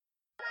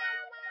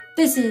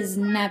This is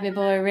Nappy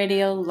Boy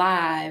Radio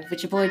Live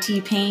with your boy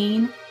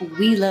T-Pain.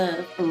 We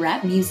love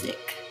rap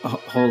music.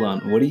 Hold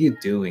on, what are you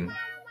doing?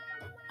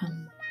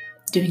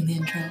 Doing the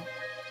intro.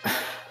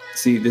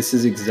 See, this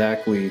is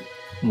exactly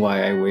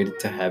why I waited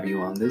to have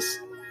you on this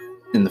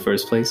in the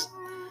first place.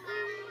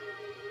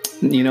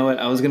 You know what?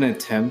 I was going to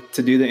attempt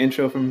to do the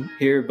intro from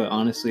here, but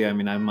honestly, I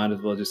might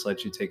as well just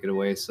let you take it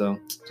away. So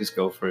just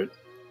go for it.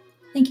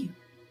 Thank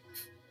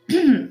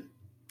you.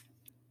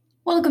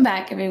 Welcome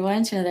back,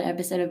 everyone, to another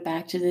episode of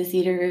Back to the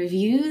Theater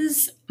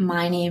Reviews.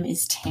 My name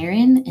is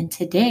Taryn, and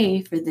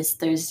today, for this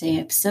Thursday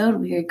episode,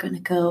 we are going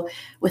to go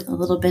with a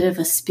little bit of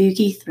a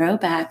spooky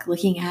throwback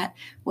looking at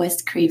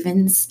Wes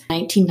Craven's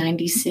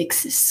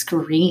 1996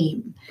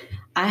 Scream.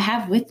 I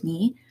have with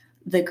me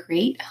the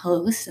great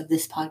host of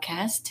this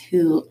podcast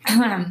who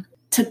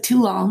took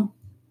too long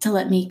to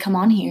let me come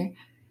on here,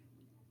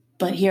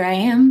 but here I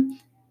am,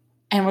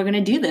 and we're going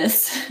to do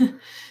this.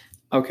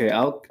 Okay,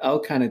 I'll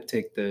kind of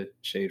take the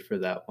shade for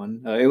that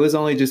one. It was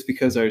only just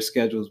because our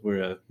schedules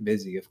were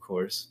busy, of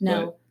course.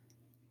 No.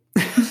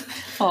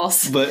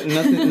 False. But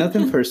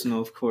nothing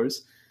personal, of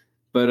course.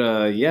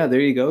 But yeah,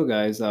 there you go,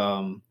 guys.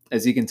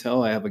 As you can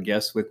tell, I have a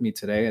guest with me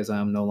today as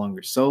I'm no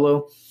longer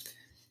solo.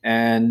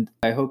 And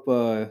I hope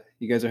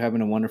you guys are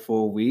having a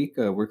wonderful week.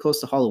 We're close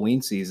to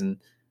Halloween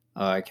season.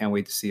 I can't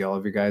wait to see all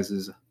of your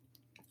guys'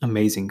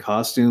 amazing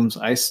costumes.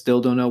 I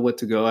still don't know what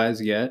to go as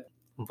yet,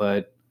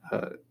 but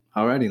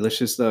alrighty, let's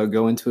just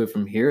go into it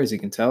from here. As you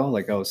can tell,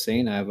 like I was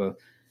saying, I have a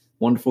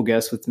wonderful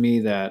guest with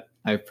me that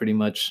I've pretty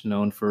much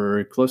known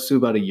for close to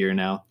about a year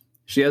now.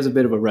 She has a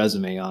bit of a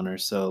resume on her,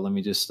 so let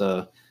me just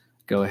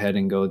go ahead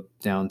and go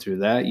down through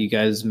that. You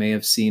guys may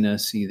have seen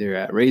us either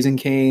at Raising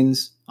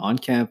Cane's, on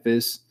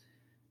campus,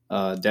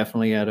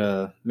 definitely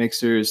at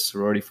mixers,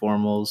 sorority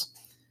formals,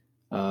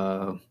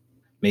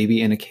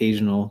 maybe an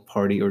occasional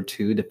party or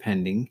two,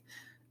 depending.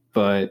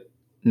 But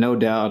no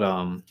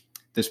doubt,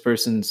 this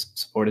person's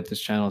supported this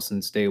channel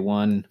since day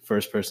one.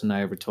 First person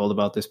I ever told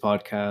about this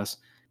podcast.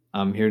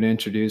 I'm here to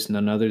introduce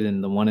none other than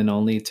the one and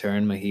only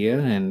Taryn Mejia.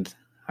 And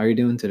how are you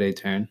doing today,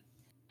 Taryn?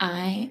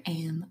 I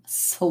am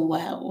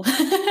swell.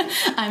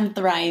 I'm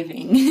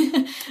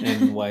thriving.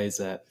 And why is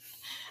that?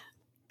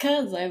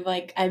 Because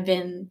I've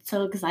been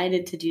so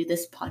excited to do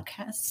this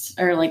podcast.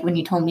 Or like when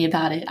you told me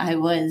about it, I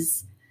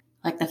was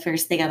like, the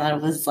first thing I thought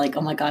of was like,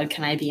 oh my God,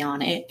 can I be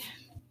on it?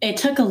 It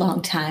took a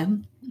long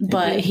time.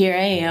 But here I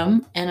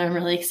am, and I'm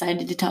really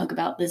excited to talk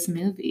about this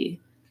movie.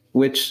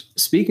 Which,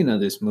 speaking of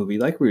this movie,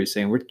 like we were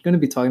saying, we're going to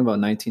be talking about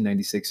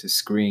 1996's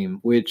Scream,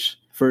 which,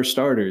 for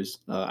starters,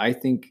 I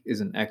think is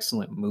an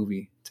excellent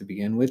movie to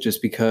begin with,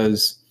 just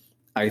because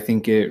I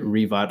think it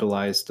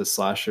revitalized the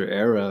slasher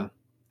era.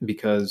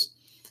 Because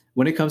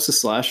when it comes to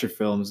slasher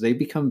films, they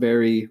become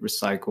very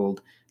recycled.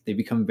 They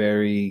become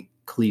very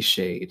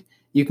cliched.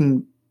 You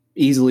can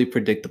easily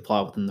predict the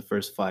plot within the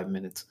first 5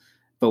 minutes.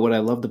 But what I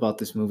loved about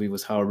this movie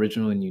was how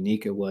original and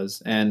unique it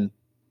was. And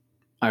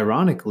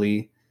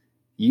ironically,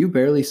 you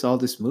barely saw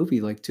this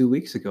movie like 2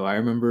 weeks ago. I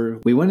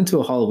remember we went into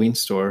a Halloween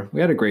store. We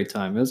had a great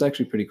time. It was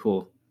actually pretty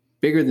cool.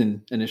 Bigger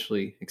than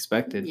initially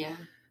expected.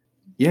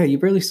 Yeah, you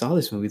barely saw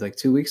this movie like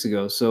 2 weeks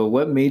ago. So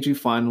what made you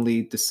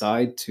finally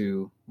decide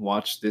to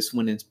watch this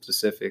one in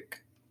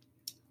specific?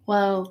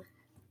 Well,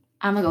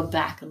 I'm going to go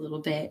back a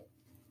little bit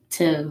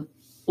to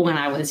when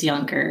I was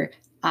younger.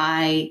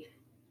 I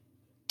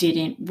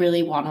didn't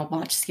really want to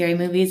watch scary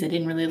movies. I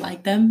didn't really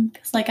like them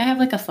because I have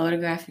a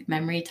photographic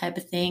memory type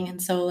of thing.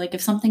 And so if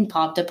something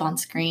popped up on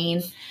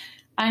screen,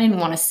 I didn't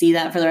want to see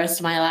that for the rest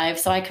of my life.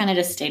 So I kind of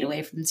just stayed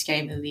away from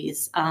scary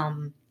movies.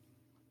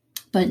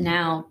 But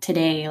now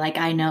today,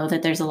 I know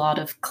that there's a lot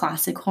of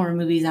classic horror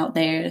movies out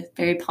there,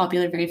 very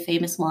popular, very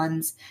famous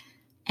ones.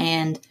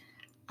 And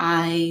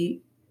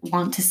I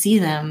want to see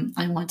them.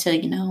 I want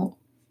to,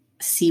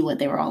 see what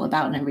they were all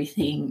about and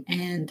everything.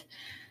 And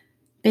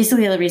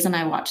basically, the reason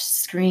I watched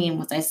Scream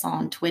was I saw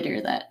on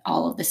Twitter that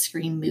all of the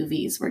Scream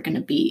movies were going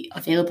to be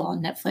available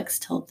on Netflix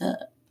till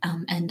the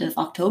end of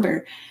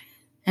October.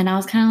 And I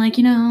was kind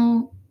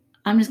of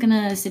I'm just going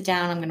to sit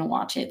down. I'm going to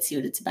watch it, see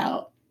what it's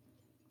about.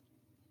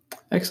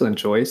 Excellent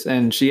choice.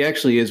 And she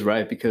actually is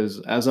right, because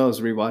as I was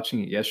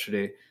rewatching it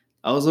yesterday,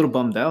 I was a little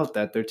bummed out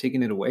that they're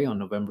taking it away on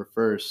November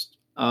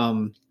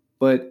 1st.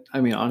 But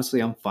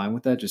honestly, I'm fine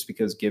with that, just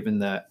because given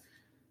that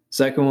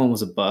second one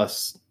was a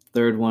bust,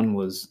 third one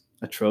was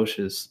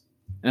atrocious,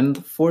 and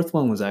the fourth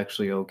one was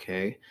actually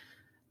okay.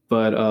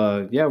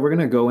 But yeah, we're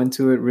gonna go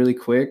into it really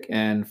quick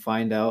and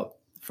find out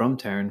from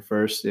Taryn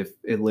first if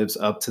it lives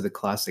up to the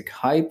classic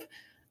hype,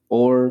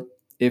 or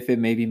if it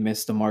maybe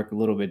missed the mark a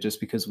little bit, just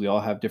because we all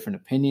have different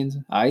opinions.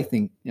 I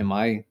think in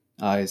my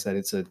eyes that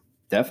it's a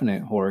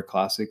definite horror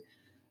classic,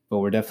 but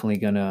we're definitely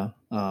gonna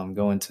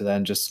go into that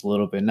in just a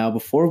little bit. Now,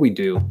 before we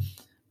do,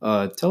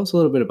 tell us a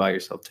little bit about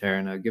yourself,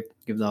 Taryn.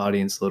 Give the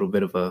audience a little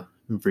bit of a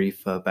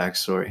brief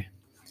backstory.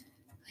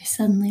 I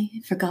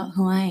suddenly forgot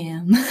who I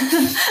am.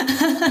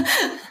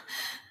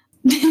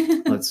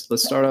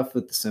 Let's start off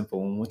with the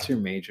simple one. What's your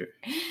major?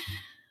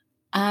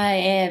 I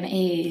am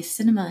a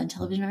cinema and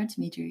television arts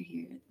major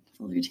here at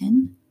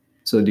Fullerton.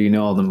 So do you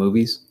know all the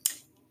movies?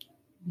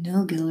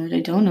 No, Gillard, I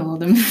don't know all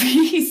the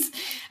movies.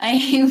 I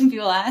hate when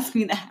people ask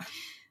me that.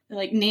 They're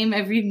like, name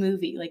every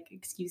movie. Like,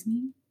 excuse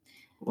me?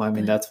 Well, I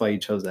mean, But- that's why you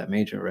chose that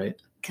major, right?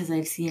 Because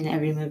I've seen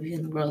every movie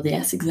in the world.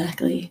 Yes,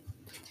 exactly.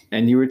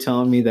 And you were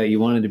telling me that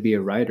you wanted to be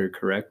a writer,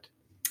 correct?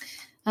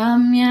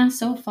 Yeah,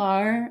 so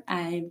far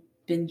I've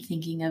been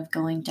thinking of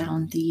going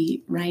down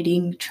the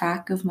writing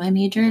track of my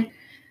major.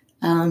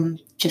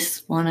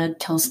 Just want to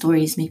tell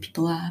stories, make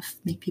people laugh,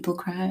 make people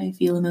cry,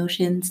 feel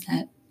emotions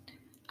that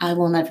I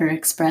will never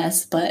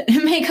express, but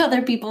make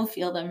other people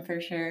feel them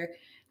for sure.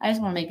 I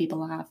just want to make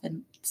people laugh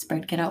and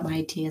get out my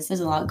ideas. There's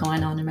a lot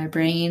going on in my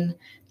brain,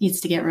 needs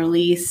to get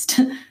released.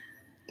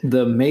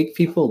 The make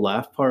people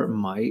laugh part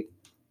might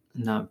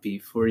not be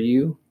for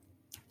you,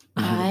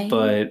 I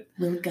but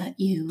will gut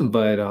you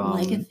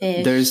like a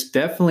fish. There's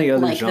definitely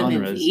other like the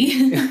genres.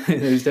 movie.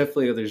 There's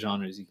definitely other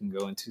genres you can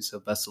go into. So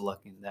best of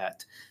luck in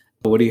that.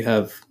 What do you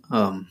have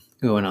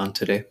going on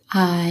today?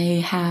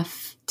 I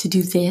have to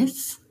do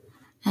this,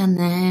 and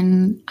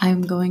then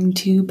I'm going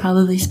to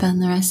probably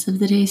spend the rest of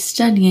the day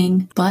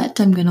studying, but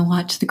I'm going to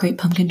watch The Great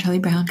Pumpkin Charlie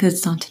Brown because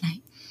it's on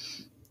tonight.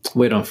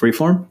 Wait, on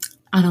Freeform?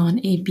 And on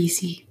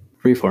ABC.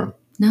 Freeform?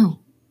 No,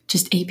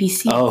 just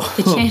ABC,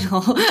 the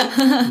channel.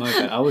 My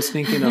bad. I was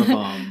thinking of,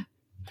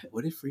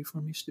 what did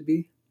Freeform used to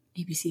be?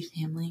 ABC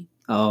Family.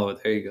 Oh,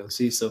 there you go.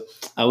 See, so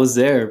I was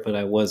there, but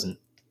I wasn't.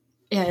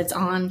 Yeah, it's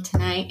on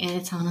tonight and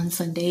it's on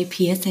Sunday,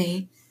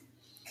 PSA.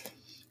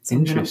 So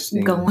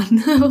Interesting. Go on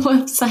the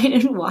website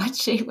and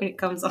watch it when it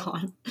comes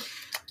on.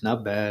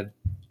 Not bad.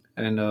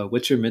 And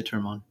what's your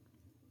midterm on?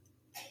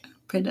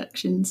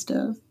 Production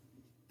stuff.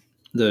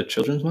 The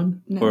children's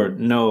one? No. Or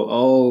no?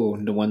 Oh,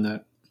 the one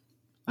that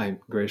I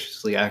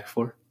graciously act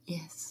for?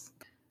 Yes.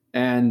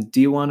 And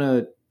do you want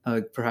to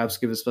perhaps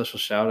give a special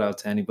shout out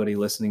to anybody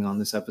listening on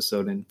this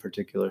episode in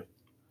particular?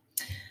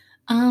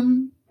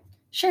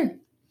 Sure.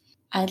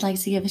 I'd like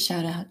to give a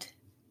shout out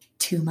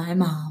to my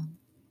mom,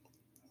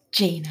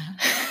 Jana.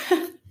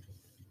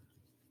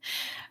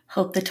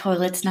 Hope the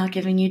toilet's not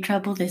giving you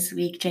trouble this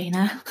week,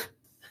 Jana.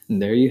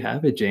 And there you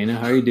have it, Jana.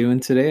 How are you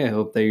doing today? I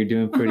hope that you're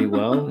doing pretty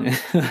well.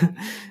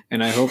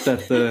 And I hope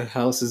that the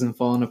house isn't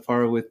falling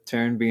apart with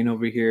Taryn being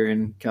over here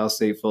in Cal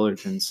State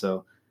Fullerton.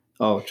 So,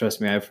 trust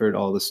me, I've heard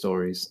all the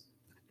stories.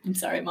 I'm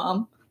sorry,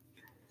 Mom.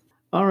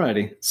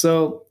 Alrighty.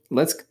 So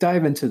let's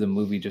dive into the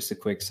movie just a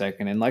quick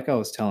second. And like I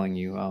was telling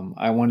you,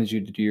 I wanted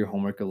you to do your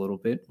homework a little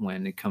bit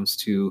when it comes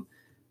to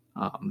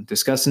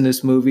discussing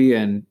this movie.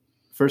 And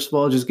first of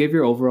all, just give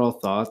your overall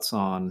thoughts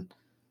on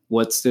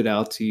what stood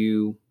out to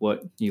you,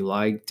 what you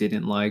liked,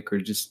 didn't like, or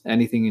just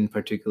anything in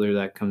particular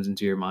that comes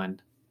into your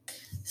mind.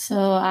 So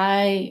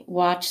I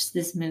watched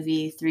this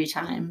movie 3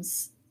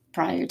 times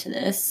prior to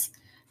this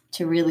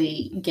to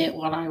really get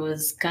what I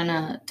was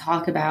gonna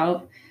talk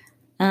about.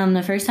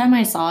 The first time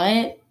I saw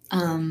it,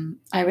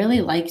 I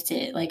really liked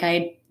it. Like,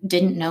 I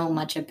didn't know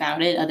much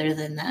about it other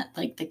than that,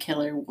 like, the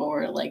killer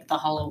wore like the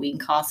Halloween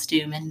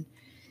costume and,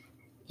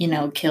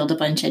 killed a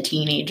bunch of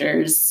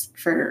teenagers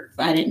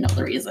I didn't know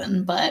the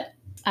reason, but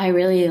I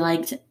really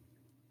liked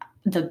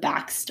the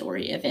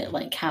backstory of it,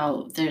 like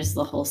how there's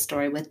the whole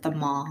story with the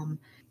mom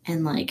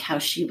and like how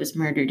she was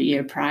murdered a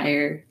year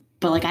prior.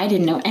 But like I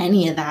didn't know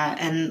any of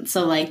that, and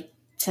so like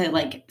to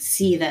like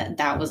see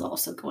that was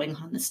also going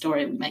on in the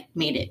story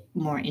made it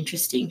more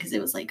interesting because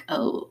it was like,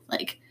 oh,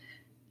 like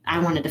I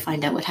wanted to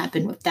find out what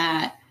happened with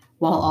that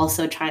while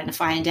also trying to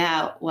find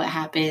out what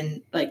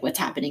happened, like what's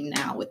happening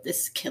now with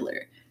this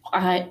killer.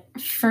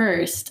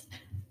 First,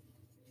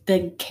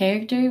 the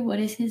character, what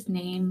is his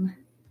name?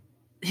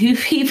 Who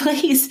he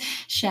plays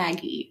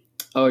Shaggy.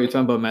 Oh, you're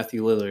talking about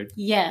Matthew Lillard.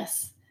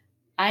 Yes.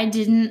 I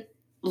didn't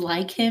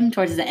like him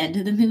towards the end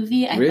of the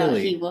movie. I thought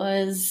he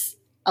was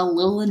a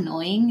little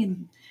annoying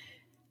and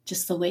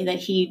just the way that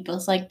he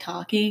was like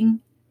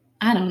talking.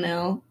 I don't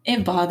know.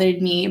 It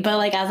bothered me. But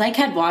like as I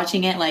kept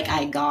watching it, like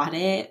I got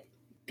it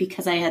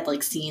because I had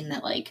like seen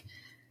that like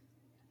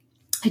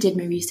I did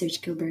my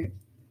research, Gilbert.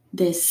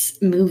 This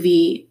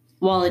movie,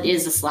 while it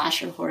is a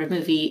slasher horror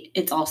movie,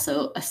 it's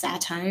also a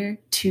satire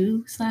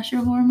to slasher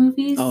horror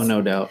movies. Oh,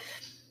 no doubt.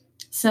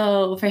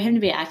 So for him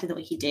to be acting the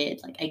way he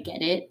did, like I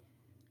get it.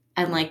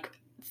 And like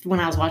when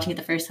I was watching it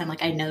the first time,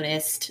 like I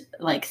noticed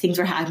like things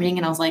were happening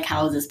and I was like,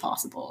 how is this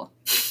possible?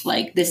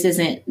 Like this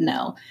isn't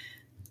no.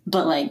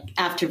 But like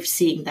after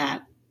seeing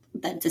that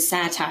it's a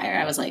satire,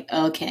 I was like,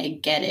 okay,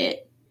 get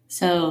it.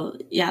 So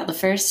yeah, the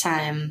first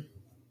time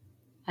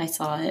I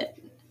saw it,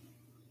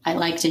 I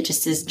liked it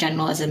just as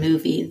general as a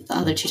movie. The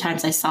other 2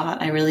 times I saw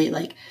it, I really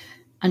like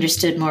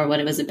understood more what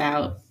it was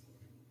about.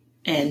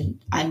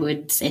 And I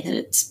would say that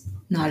it's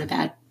not a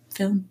bad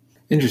film.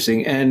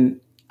 Interesting.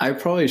 And I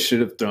probably should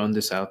have thrown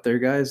this out there,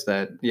 guys,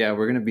 that, yeah,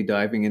 we're going to be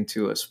diving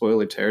into a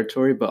spoiler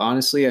territory. But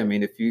honestly, I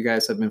mean, if you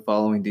guys have been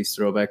following these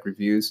throwback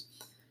reviews,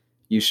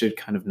 you should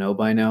kind of know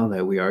by now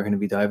that we are going to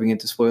be diving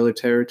into spoiler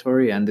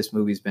territory. And this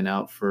movie's been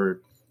out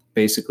for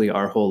basically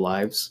our whole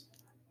lives.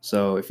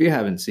 So if you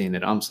haven't seen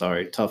it, I'm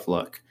sorry, tough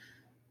luck.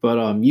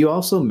 But you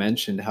also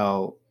mentioned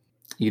how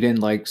you didn't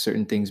like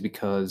certain things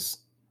because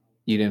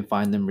you didn't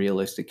find them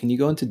realistic. Can you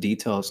go into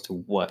details to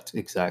what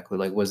exactly?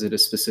 Like, was it a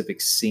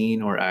specific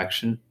scene or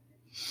action?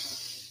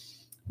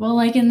 Well,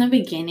 like in the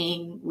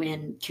beginning,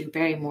 when Drew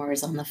Barrymore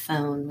is on the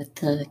phone with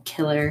the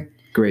killer,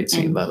 Great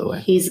scene, and by the way.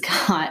 he's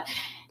got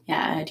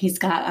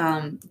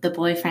the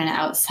boyfriend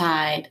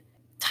outside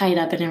tied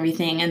up and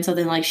everything, and so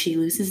then like she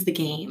loses the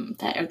game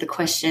or the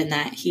question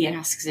that he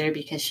asks her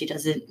because she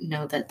doesn't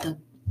know that the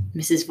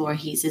Mrs.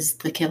 Voorhees is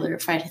the killer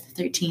of Friday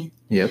the 13th.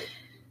 Yep.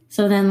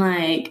 So then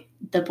like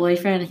the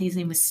boyfriend, I think his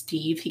name was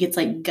Steve, he gets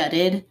like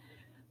gutted,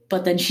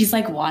 but then she's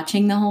like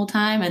watching the whole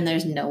time and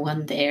there's no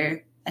one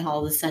there. And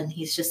all of a sudden,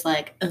 he's just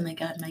like, "Oh my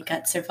god, my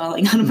guts are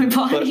falling out of my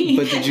body."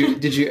 But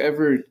did you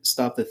ever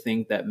stop to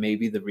think that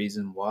maybe the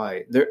reason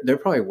why there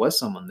probably was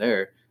someone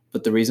there,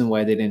 but the reason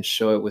why they didn't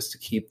show it was to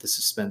keep the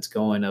suspense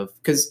going? Of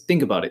because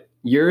think about it,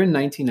 you're in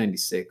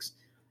 1996,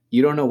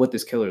 you don't know what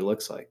this killer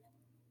looks like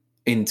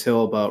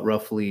until about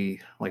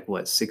roughly like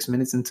what 6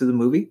 minutes into the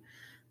movie.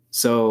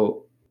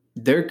 So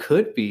there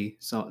could be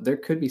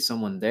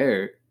someone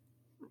there,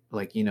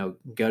 like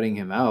gutting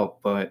him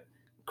out, but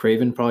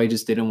Craven probably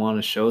just didn't want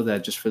to show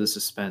that just for the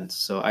suspense.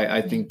 So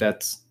I think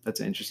that's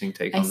an interesting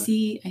take on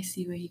it. I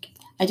see where you get.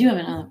 I do have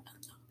another.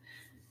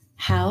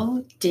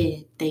 How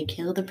did they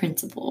kill the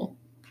principal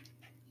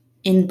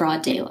in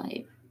broad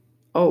daylight?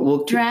 Oh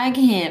well, drag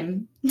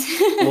him.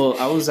 Well,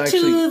 I was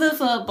actually to the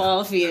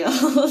football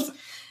field,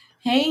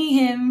 hang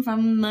him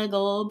from the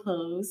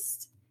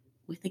goalpost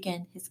with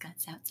again his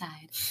guts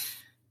outside.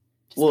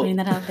 Just putting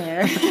that out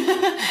there.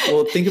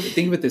 Well, think of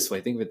it this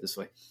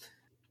way.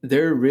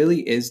 There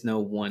really is no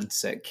one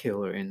set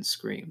killer in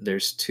Scream.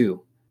 There's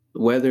two.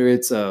 Whether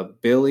it's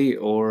Billy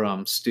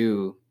or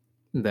Stu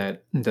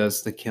that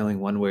does the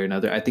killing one way or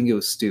another. I think it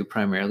was Stu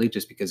primarily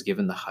just because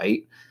given the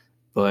height.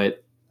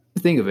 But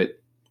think of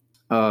it.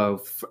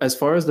 As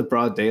far as the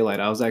broad daylight,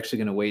 I was actually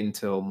going to wait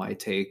until my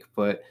take.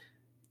 But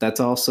that's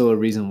also a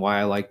reason why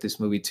I like this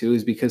movie too,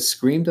 is because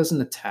Scream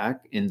doesn't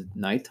attack in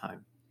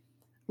nighttime.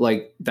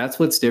 Like that's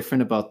what's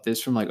different about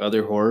this from like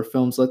other horror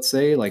films, let's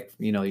say, like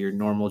your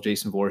normal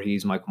Jason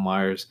Voorhees, Michael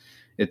Myers,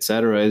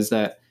 etc., is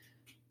that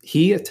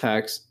he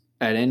attacks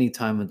at any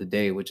time of the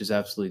day, which is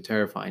absolutely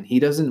terrifying. He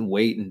doesn't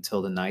wait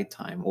until the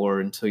nighttime or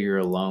until you're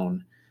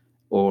alone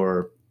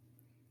or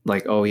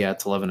like, oh yeah,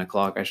 it's 11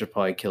 o'clock, I should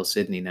probably kill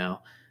Sydney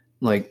now.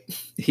 Like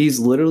he's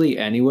literally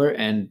anywhere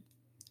and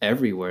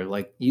everywhere.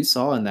 Like you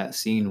saw in that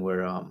scene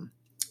where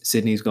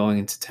Sydney's going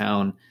into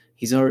town.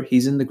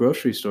 He's in the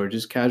grocery store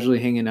just casually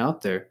hanging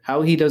out there.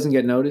 How he doesn't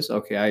get noticed?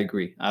 Okay, I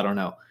agree. I don't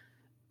know.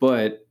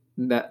 But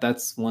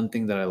that's one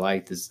thing that I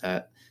liked is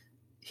that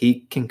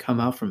he can come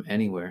out from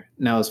anywhere.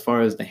 Now, as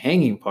far as the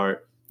hanging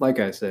part, like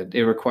I said,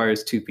 it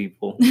requires two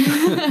people.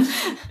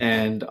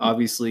 And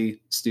obviously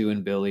Stu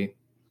and Billy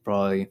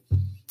probably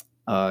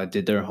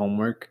did their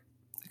homework.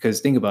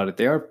 Because think about it,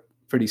 they are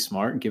pretty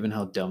smart given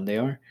how dumb they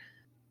are.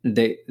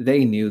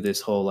 They knew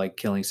this whole like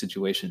killing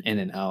situation in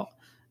and out.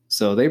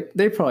 So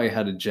they probably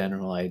had a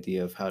general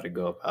idea of how to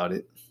go about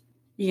it.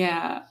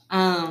 Yeah.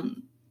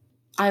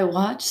 I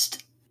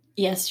watched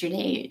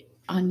yesterday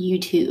on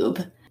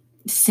YouTube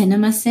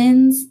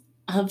CinemaSins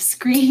of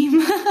Scream.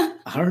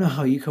 I don't know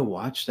how you could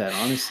watch that,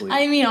 honestly.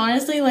 I mean,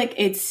 honestly, like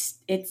it's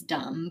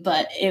dumb,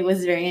 but it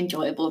was very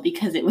enjoyable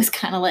because it was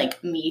kind of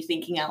like me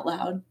thinking out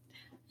loud.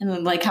 And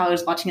then, like how I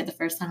was watching it the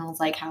first time, I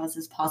was like, how is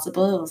this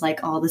possible? It was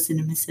like all the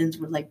CinemaSins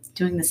were like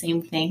doing the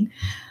same thing.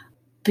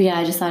 But yeah,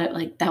 I just thought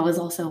that was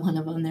also one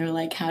of them. They were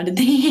like, how did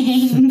they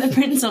hang the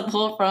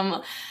principal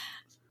from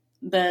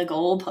the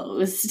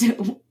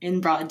goalpost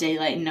in broad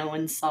daylight and no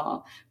one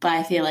saw? But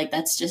I feel like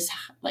that's just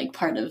like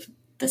part of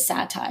the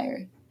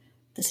satire,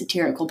 the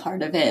satirical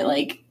part of it.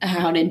 Like,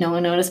 how did no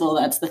one notice? Well,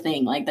 that's the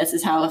thing. Like, this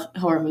is how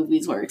horror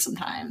movies work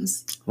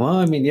sometimes. Well,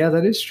 I mean, yeah,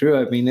 that is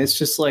true. I mean, it's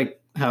just like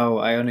how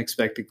I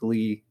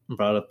unexpectedly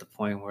brought up the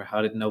point where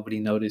how did nobody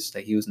notice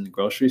that he was in the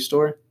grocery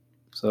store?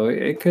 So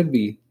it could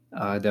be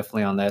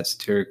definitely on that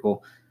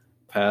satirical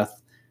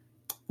path.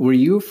 Were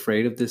you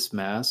afraid of this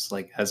mask,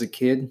 like as a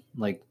kid?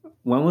 Like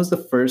when was the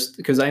first,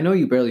 because I know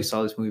you barely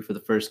saw this movie for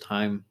the first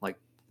time like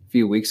a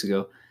few weeks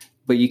ago,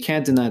 but you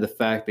can't deny the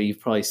fact that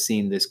you've probably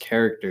seen this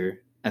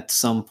character at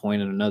some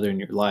point or another in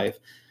your life.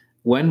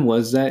 When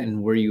was that,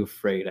 and were you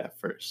afraid at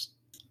first?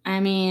 I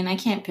mean, I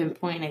can't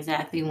pinpoint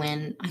exactly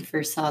when I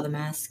first saw the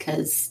mask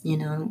because,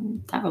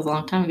 that was a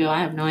long time ago. I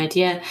have no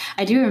idea.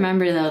 I do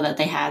remember, though, that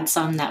they had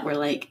some that were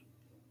like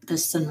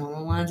just the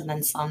normal ones, and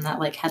then some that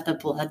like had the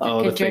blood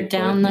that could drip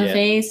down the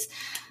face.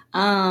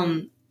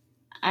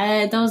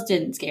 Those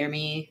didn't scare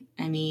me.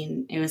 I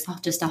mean, it was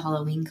just a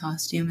Halloween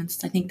costume, and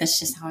I think that's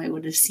just how I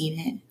would have seen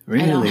it.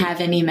 Really? I don't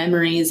have any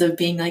memories of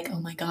being like, oh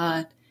my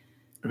god.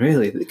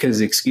 Really?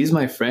 Because excuse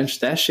my French,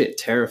 that shit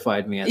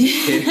terrified me as a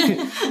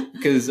kid.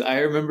 Because I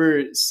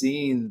remember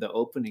seeing the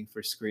opening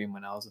for Scream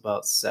when I was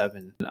about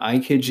 7. And I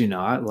kid you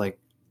not, like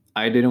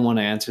I didn't want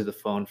to answer the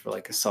phone for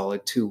like a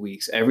solid 2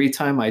 weeks. Every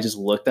time I just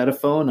looked at a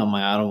phone, I'm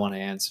like, I don't want to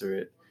answer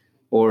it.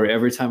 Or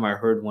every time I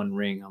heard one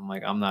ring, I'm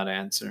like, I'm not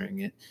answering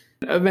it.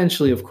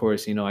 Eventually, of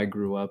course, I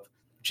grew up,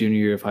 junior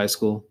year of high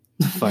school,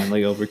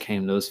 finally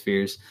overcame those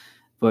fears.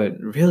 But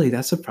really,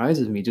 that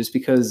surprises me just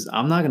because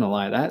I'm not going to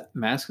lie, that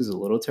mask is a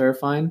little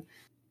terrifying,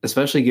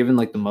 especially given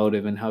like the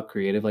motive and how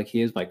creative like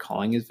he is by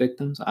calling his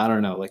victims. I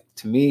don't know. Like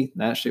to me,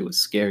 that shit was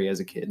scary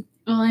as a kid.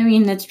 Well, I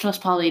mean, that's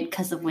just probably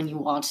because of when you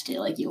watched it.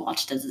 Like, you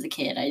watched it as a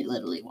kid. I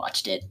literally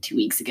watched it 2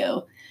 weeks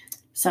ago.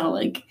 So,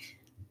 like,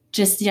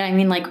 just, yeah, I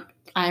mean, like,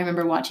 I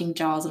remember watching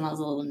Jaws when I was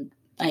little and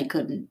I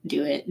couldn't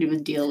do it. It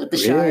would deal with the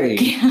Really?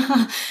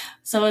 shark.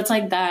 So it's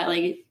like that.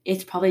 Like,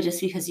 it's probably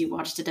just because you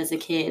watched it as a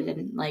kid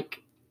and,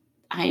 like,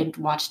 I had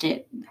watched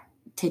it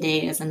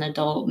today as an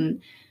adult.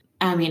 And,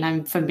 I mean,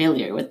 I'm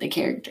familiar with the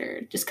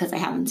character just because I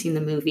haven't seen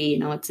the movie. You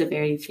know, it's a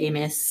very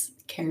famous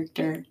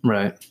character.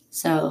 Right.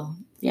 So,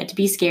 yeah, to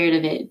be scared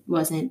of it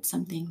wasn't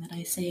something that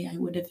I say I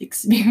would have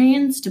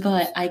experienced,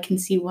 but I can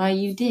see why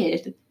you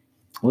did.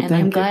 Well, and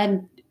I'm thank you.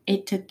 glad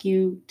it took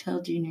you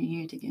till junior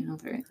year to get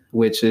over it.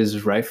 Which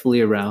is rightfully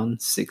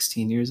around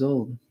 16 years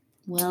old.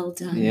 Well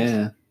done.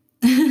 Yeah.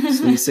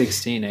 Sweet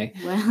 16, eh?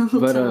 Well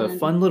But done. a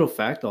fun little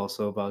fact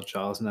also about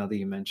Jaws, now that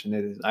you mentioned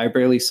it, is I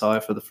barely saw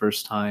it for the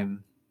first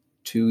time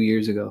 2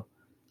 years ago.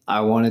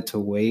 I wanted to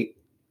wait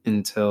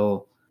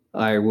until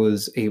I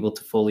was able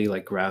to fully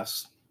like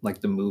grasp like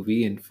the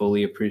movie and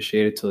fully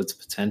appreciate it to its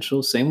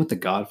potential. Same with The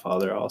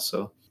Godfather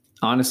also.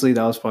 Honestly,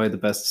 that was probably the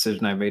best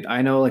decision I made.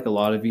 I know like a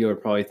lot of you are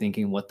probably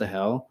thinking, what the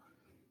hell?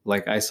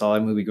 Like I saw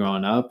that movie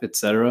growing up,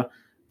 etc.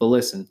 But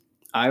listen,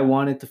 I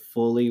wanted to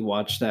fully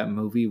watch that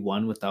movie,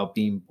 one, without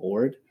being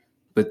bored,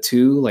 but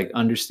two, like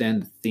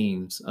understand the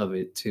themes of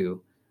it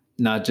too.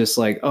 Not just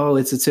like, oh,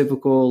 it's a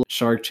typical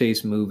shark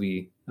chase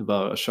movie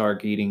about a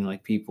shark eating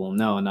like people.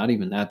 No, not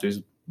even that.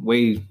 There's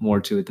way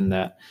more to it than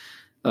that.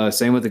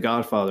 Same with The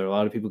Godfather. A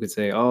lot of people could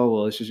say, oh,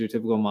 well, it's just your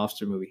typical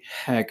mobster movie.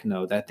 Heck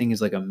no, that thing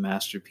is like a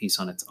masterpiece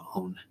on its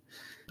own.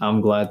 I'm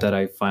glad that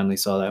I finally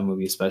saw that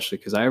movie, especially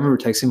because I remember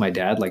texting my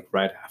dad like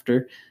right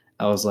after.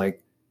 I was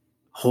like,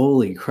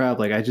 holy crap,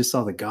 like I just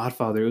saw The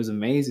Godfather. It was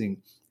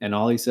amazing. And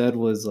all he said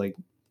was like,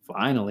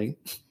 finally.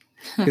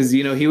 Because,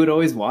 you know, he would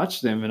always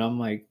watch them. And I'm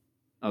like,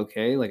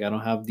 okay, like I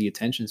don't have the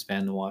attention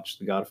span to watch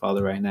The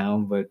Godfather right now.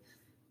 But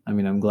I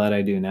mean, I'm glad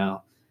I do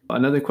now.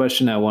 Another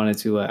question I wanted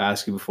to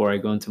ask you before I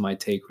go into my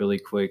take really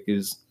quick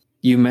is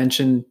you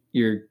mentioned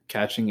you're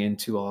catching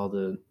into all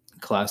the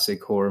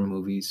classic horror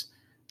movies.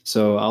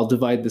 So I'll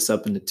divide this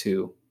up into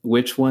two.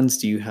 Which ones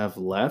do you have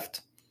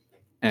left?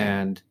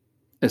 And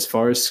as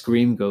far as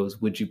Scream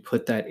goes, would you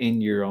put that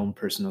in your own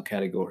personal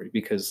category?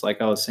 Because, like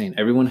I was saying,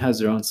 everyone has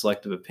their own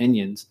selective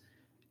opinions.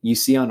 You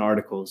see on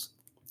articles,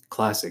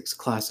 classics,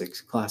 classics,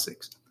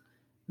 classics.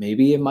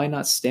 Maybe it might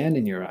not stand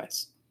in your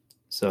eyes.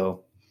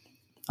 So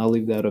I'll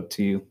leave that up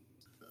to you.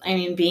 I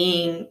mean,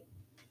 being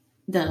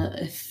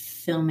the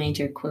film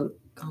major, quote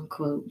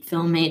unquote,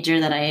 film major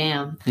that I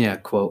am. Yeah,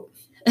 quote.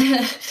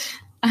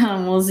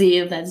 We'll see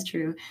if that's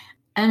true.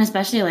 And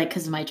especially like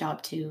because of my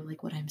job too,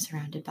 like what I'm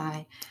surrounded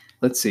by.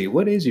 Let's see.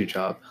 What is your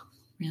job?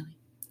 Really?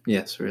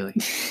 Yes, really.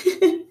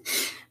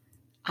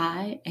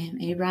 I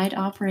am a ride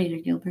operator,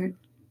 Gilbert.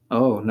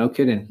 Oh, no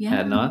kidding. Yeah.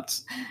 At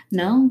Knott's?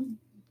 No,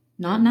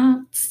 not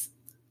Knott's.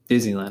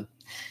 Disneyland.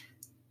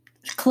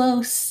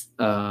 Close.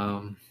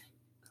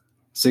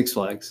 Six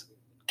Flags.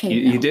 Okay,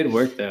 You did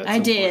work there. I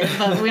did,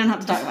 but we don't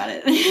have to talk about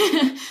it.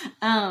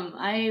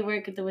 I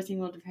work at the Wizarding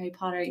World of Harry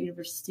Potter at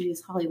Universal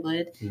Studios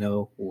Hollywood.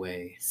 No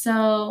way.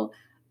 So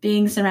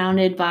being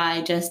surrounded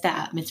by just the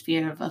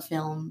atmosphere of a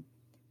film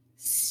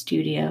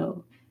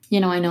studio,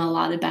 you know, I know a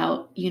lot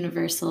about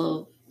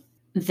Universal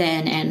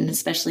then and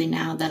especially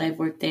now that I've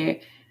worked there.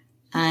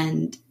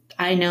 And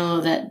I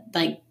know that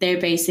like they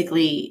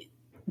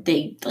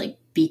like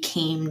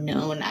became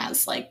known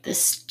as like the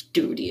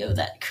studio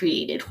that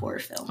created horror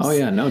films. Oh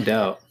yeah, no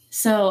doubt.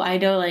 So I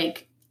know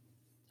like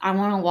I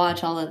want to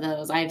watch all of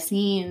those. I've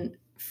seen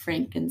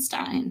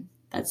Frankenstein.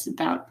 That's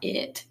about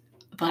it.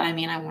 But I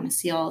mean, I want to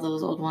see all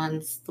those old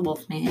ones: The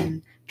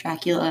Wolfman,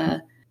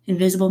 Dracula,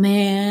 Invisible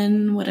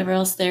Man, whatever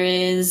else there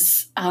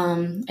is.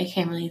 I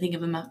can't really think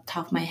of them off the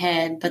top of my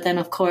head. But then,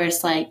 of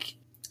course, like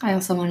I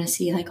also want to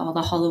see like all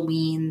the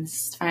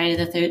Halloweens, Friday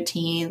the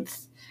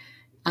 13th,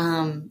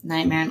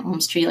 Nightmare on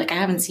Elm Street. Like I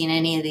haven't seen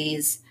any of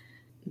these,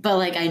 but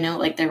like I know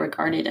like they're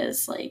regarded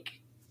as like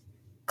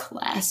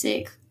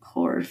classic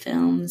horror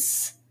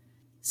films.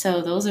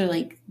 So those are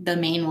like the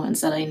main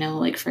ones that I know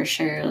like for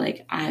sure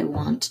like I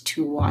want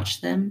to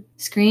watch them.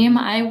 Scream,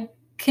 I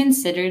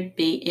considered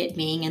it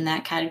being in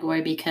that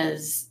category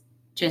because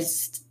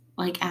just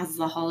like as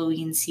the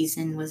Halloween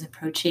season was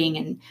approaching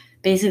and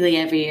basically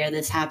every year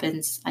this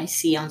happens, I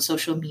see on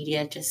social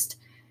media just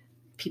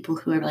people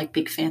who are like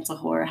big fans of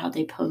horror, how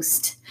they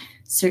post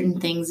certain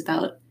things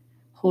about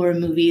horror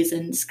movies,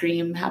 and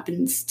Scream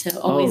happens to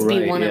always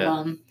be one of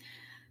them.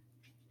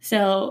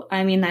 So,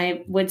 I mean,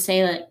 I would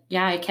say that,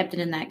 yeah, I kept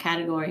it in that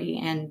category,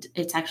 and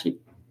it's actually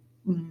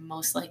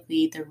most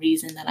likely the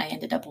reason that I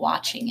ended up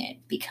watching it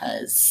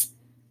because,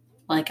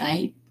 like,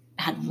 I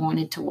had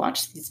wanted to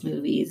watch these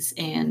movies,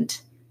 and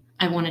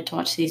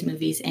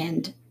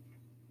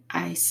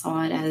I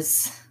saw it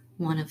as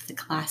one of the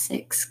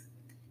classics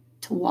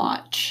to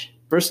watch.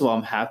 First of all,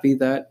 I'm happy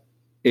that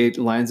it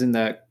lands in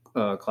that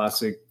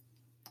classic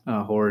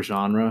horror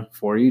genre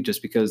for you,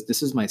 just because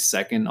this is my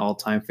second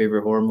all-time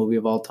favorite horror movie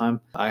of all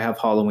time. I have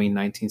Halloween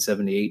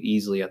 1978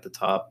 easily at the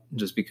top,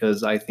 just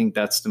because I think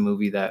that's the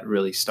movie that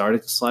really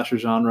started the slasher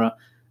genre.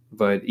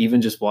 But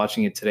even just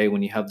watching it today,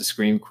 when you have the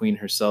Scream Queen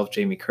herself,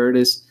 Jamie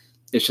Curtis,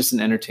 it's just an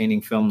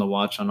entertaining film to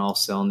watch on all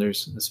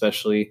cylinders,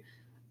 especially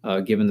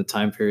given the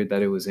time period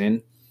that it was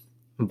in.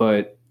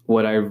 But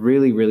what I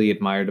really, really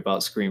admired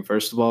about Scream,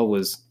 first of all,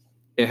 was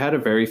it had a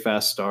very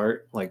fast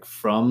start, like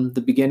from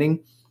the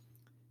beginning.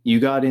 You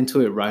got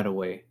into it right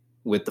away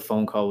with the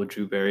phone call with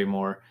Drew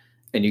Barrymore,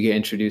 and you get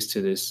introduced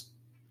to this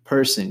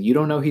person. You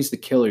don't know he's the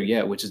killer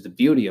yet, which is the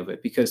beauty of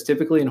it, because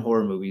typically in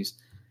horror movies,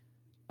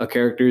 a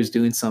character is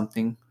doing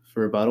something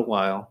for about a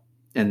while,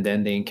 and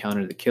then they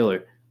encounter the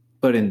killer.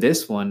 But in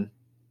this one,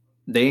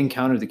 they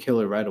encounter the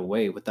killer right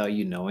away without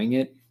you knowing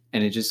it,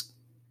 and it just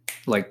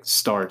like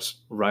starts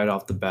right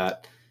off the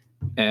bat.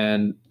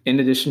 And in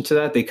addition to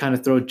that, they kind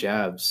of throw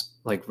jabs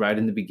like right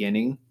in the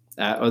beginning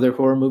at other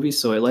horror movies,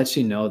 so it lets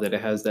you know that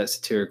it has that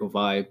satirical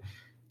vibe.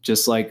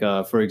 Just like,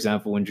 for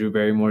example, when Drew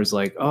Barrymore is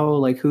like, "Oh,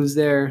 like who's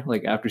there?"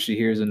 Like after she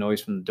hears a noise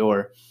from the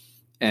door,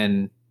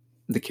 and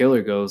the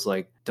killer goes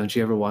like, "Don't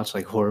you ever watch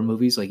like horror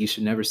movies? Like you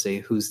should never say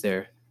who's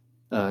there.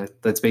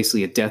 That's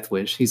basically a death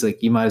wish." He's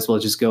like, "You might as well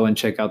just go and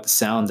check out the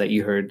sound that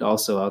you heard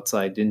also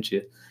outside, didn't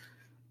you?"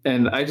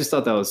 And I just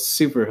thought that was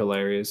super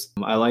hilarious.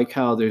 I like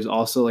how there's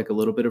also like a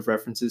little bit of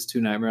references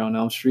to Nightmare on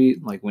Elm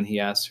Street, like when he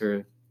asked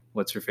her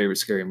what's her favorite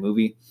scary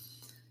movie,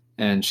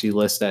 and she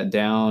lists that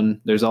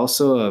down. There's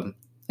also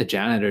a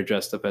janitor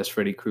dressed up as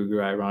Freddy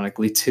Krueger,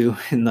 ironically too,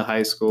 in the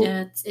high school.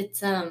 Yeah,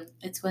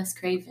 it's Wes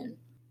Craven.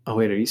 Oh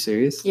wait, are you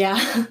serious?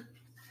 Yeah.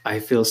 I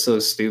feel so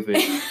stupid.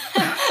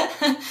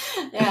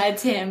 Yeah,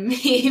 it's him.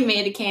 He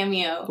made a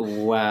cameo.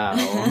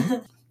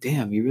 Wow.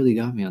 Damn, you really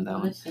got me on that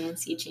What one. a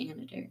fancy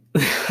janitor.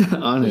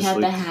 Honestly. He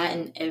had the hat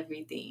and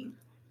everything.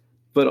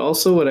 But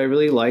also what I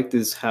really liked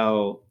is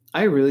how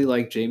I really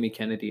like Jamie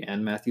Kennedy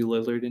and Matthew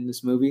Lillard in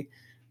this movie.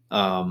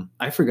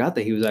 I forgot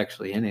that he was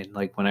actually in it.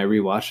 Like when I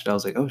rewatched it, I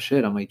was like, oh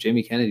shit, I'm like,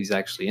 Jamie Kennedy's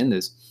actually in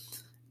this.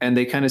 And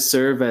they kind of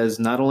serve as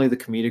not only the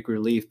comedic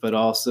relief, but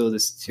also the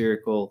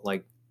satirical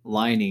like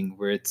lining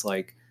where it's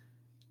like,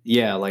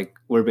 yeah, like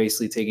we're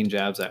basically taking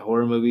jabs at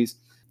horror movies.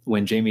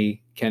 When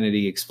Jamie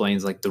Kennedy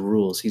explains like the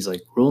rules, he's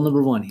like, rule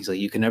number 1, he's like,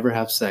 you can never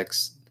have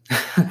sex.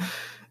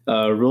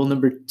 Rule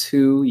number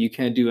 2, you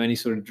can't do any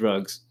sort of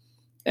drugs.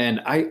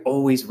 And I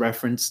always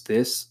reference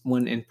this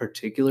one in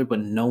particular, but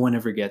no one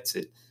ever gets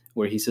it.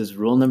 Where he says,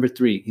 rule number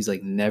 3, he's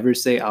like, never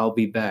say I'll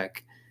be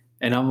back.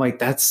 And I'm like,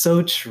 that's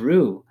so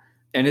true.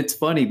 And it's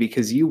funny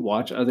because you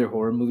watch other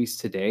horror movies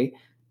today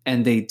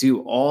and they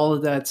do all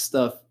of that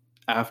stuff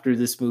after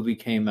this movie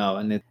came out.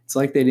 And it's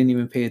like they didn't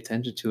even pay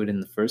attention to it in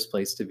the first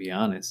place, to be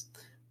honest.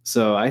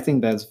 So I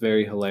think that's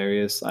very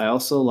hilarious. I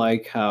also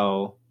like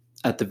how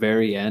at the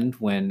very end,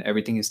 when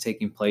everything is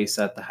taking place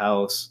at the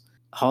house,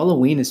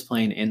 Halloween is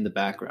playing in the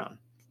background.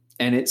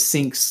 And it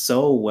syncs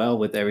so well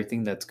with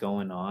everything that's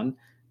going on.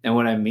 And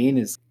what I mean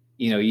is,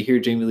 you hear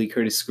Jamie Lee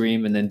Curtis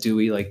scream and then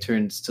Dewey like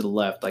turns to the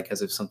left, like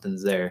as if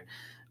something's there.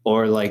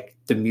 Or like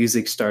the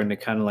music's starting to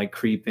kind of like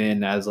creep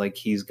in as like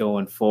he's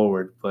going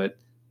forward, but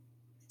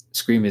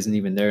Scream isn't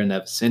even there in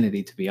that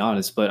vicinity, to be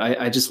honest. But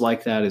I just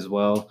like that as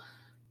well.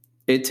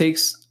 It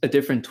takes a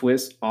different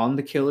twist on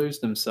the killers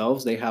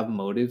themselves. They have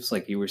motives,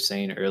 like you were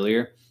saying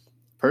earlier,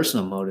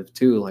 personal motive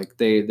too. Like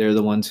they're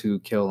the ones who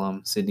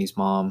kill Sydney's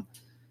mom,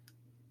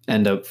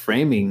 end up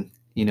framing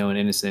an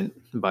innocent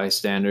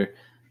bystander,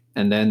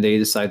 and then they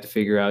decide to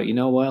figure out, you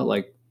know what,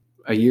 like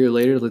a year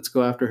later, let's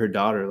go after her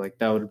daughter. Like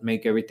that would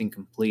make everything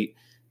complete.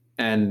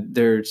 And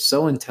they're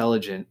so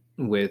intelligent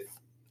with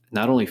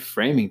not only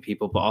framing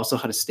people but also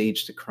how to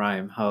stage the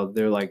crime. How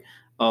they're like,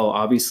 oh,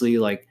 obviously,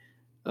 like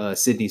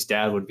Sydney's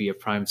dad would be a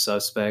prime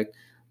suspect.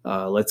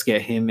 Let's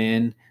get him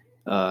in,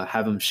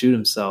 have him shoot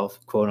himself,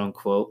 quote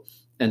unquote,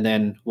 and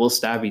then we'll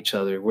stab each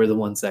other. We're the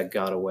ones that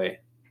got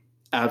away.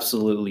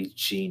 Absolutely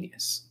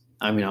genius.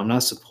 I mean, I'm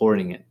not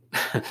supporting it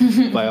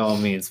by all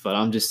means, but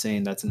I'm just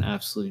saying that's an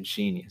absolute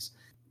genius.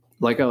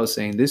 Like I was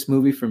saying, this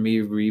movie for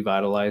me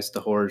revitalized the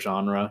horror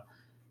genre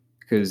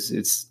because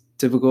it's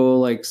typical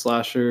like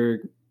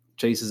slasher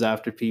chases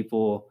after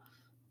people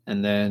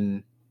and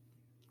then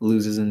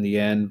loses in the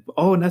end.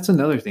 Oh, and that's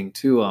another thing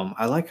too.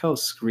 I like how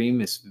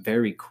Scream is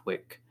very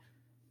quick.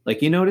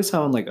 Like you notice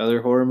how in like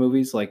other horror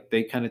movies, like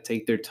they kind of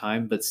take their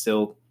time but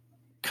still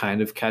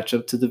kind of catch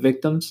up to the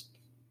victims.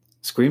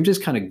 Scream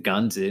just kind of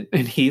guns it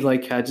and he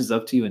like catches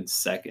up to you in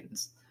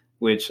seconds,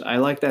 which I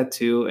like that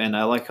too. And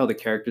I like how the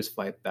characters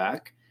fight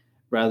back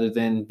rather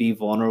than be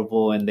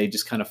vulnerable and they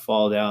just kind of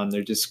fall down.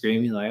 They're just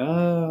screaming like,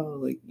 oh,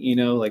 like,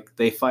 like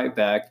they fight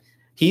back.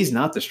 He's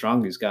not the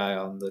strongest guy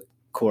on the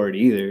court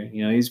either.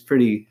 He's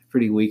pretty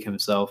weak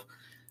himself.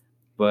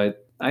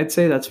 But I'd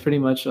say that's pretty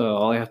much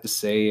all I have to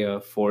say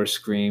for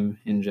Scream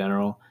in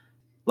general.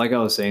 Like I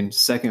was saying,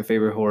 second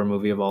favorite horror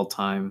movie of all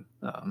time.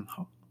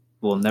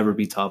 Will never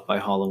be topped by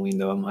Halloween,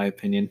 though, in my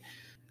opinion.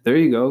 There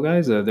you go,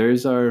 guys.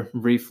 There's our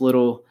brief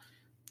little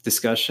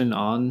discussion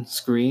on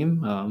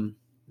Scream.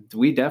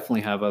 we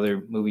definitely have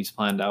other movies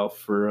planned out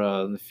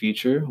for the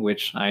future,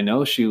 which I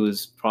know she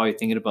was probably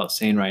thinking about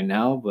saying right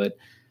now, but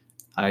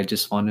I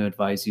just want to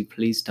advise you,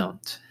 please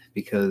don't,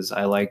 because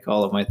I like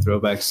all of my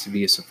throwbacks to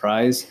be a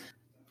surprise.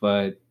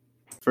 But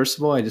first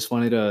of all, I just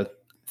wanted to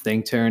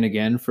thank Taryn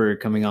again for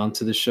coming on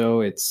to the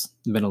show. It's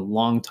been a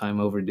long time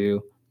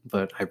overdue,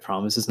 but I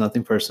promise it's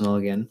nothing personal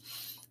again.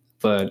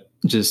 But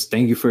just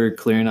thank you for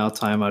clearing out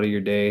time out of your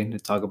day to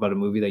talk about a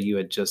movie that you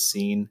had just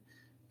seen.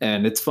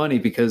 And it's funny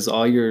because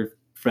all your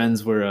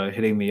friends were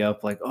hitting me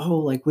up like, "Oh,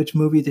 like which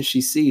movie did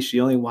she see? She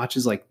only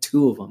watches like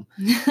two of them."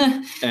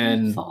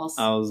 And False.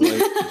 I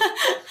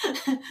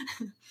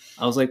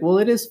was like, well,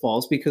 it is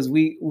false because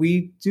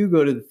we do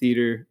go to the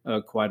theater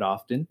quite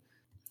often.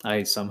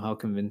 I somehow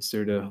convinced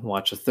her to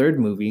watch a third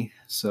movie,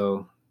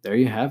 so there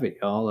you have it,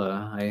 y'all.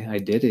 I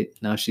did it.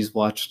 Now she's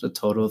watched a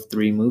total of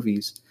 3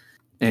 movies,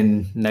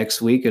 and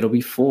next week it'll be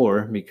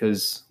 4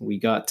 because we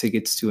got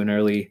tickets to an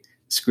early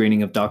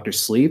screening of Doctor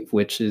Sleep,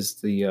 which is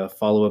the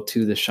follow up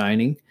to The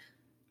Shining.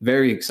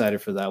 Very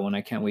excited for that one.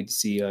 I can't wait to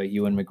see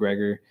Ewan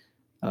McGregor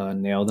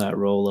nail that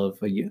role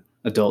of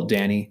adult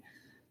Danny,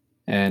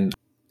 and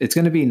it's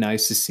going to be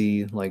nice to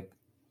see like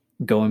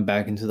going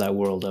back into that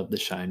world of The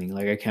Shining.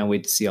 Like I can't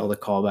wait to see all the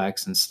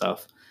callbacks and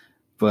stuff.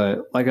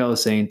 But like I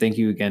was saying, thank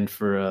you again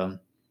for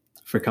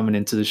coming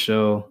into the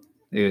show.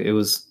 It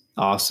was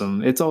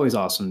awesome. It's always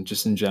awesome,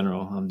 just in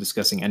general. I'm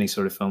discussing any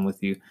sort of film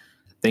with you.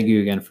 Thank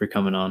you again for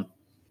coming on.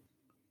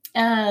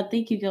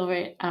 Thank you,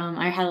 Gilbert.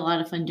 I had a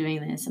lot of fun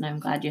doing this, and I'm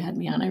glad you had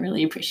me on. I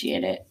really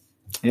appreciate it.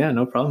 Yeah,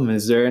 no problem.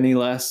 Is there any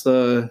last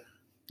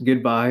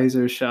goodbyes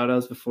or shout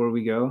outs before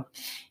we go?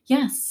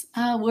 Yes,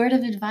 word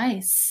of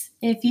advice.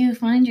 If you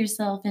find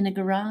yourself in a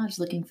garage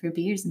looking for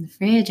beers in the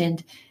fridge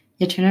and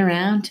you turn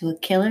around to a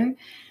killer,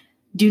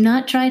 do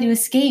not try to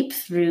escape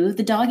through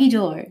the doggy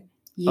door.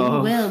 You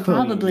will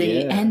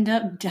probably end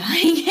up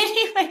dying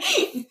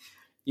anyway.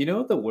 You know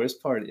what the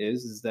worst part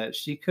is that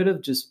she could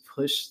have just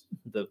pushed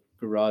the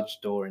garage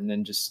door and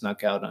then just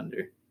snuck out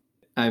under.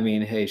 I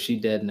mean, hey, she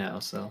dead now,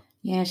 so.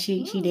 Yeah,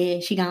 she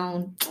did. She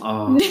gone.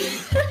 Oh.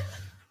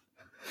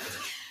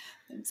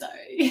 I'm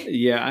sorry.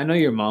 Yeah, I know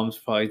your mom's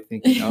probably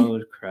thinking,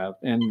 oh, crap.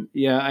 And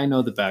yeah, I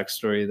know the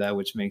backstory of that,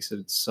 which makes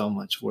it so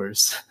much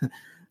worse.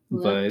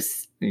 But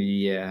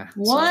yeah.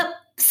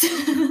 Whoops.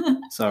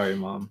 Sorry,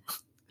 Mom.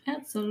 Yeah,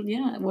 so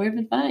yeah, word of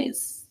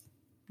advice.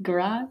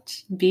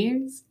 Garage,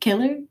 beers,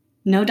 killer,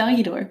 no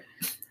doggy door.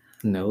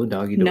 No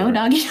doggy door. No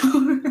doggy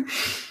door.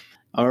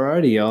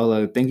 Alrighty,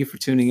 y'all. Thank you for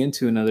tuning in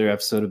to another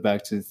episode of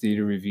Back to the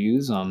Theater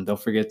Reviews.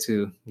 Don't forget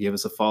to give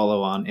us a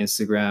follow on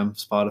Instagram,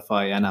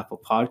 Spotify, and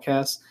Apple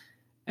Podcasts.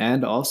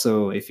 And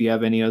also, if you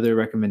have any other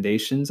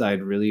recommendations,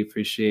 I'd really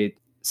appreciate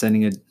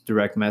sending a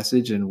direct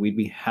message, and we'd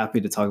be happy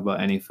to talk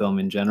about any film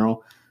in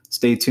general.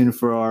 Stay tuned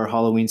for our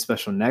Halloween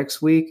special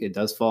next week. It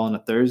does fall on a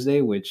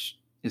Thursday, which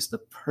is the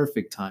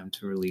perfect time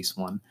to release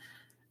one,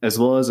 as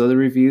well as other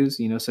reviews,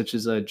 such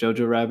as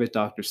Jojo Rabbit,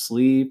 Dr.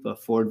 Sleep,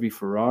 Ford v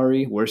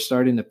Ferrari. We're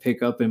starting to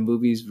pick up in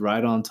movies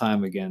right on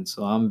time again,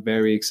 so I'm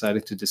very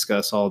excited to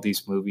discuss all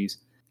these movies.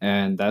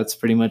 And that's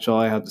pretty much all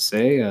I have to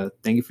say.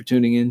 Thank you for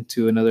tuning in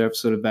to another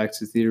episode of Back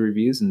to Theater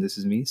Reviews, and this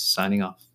is me signing off.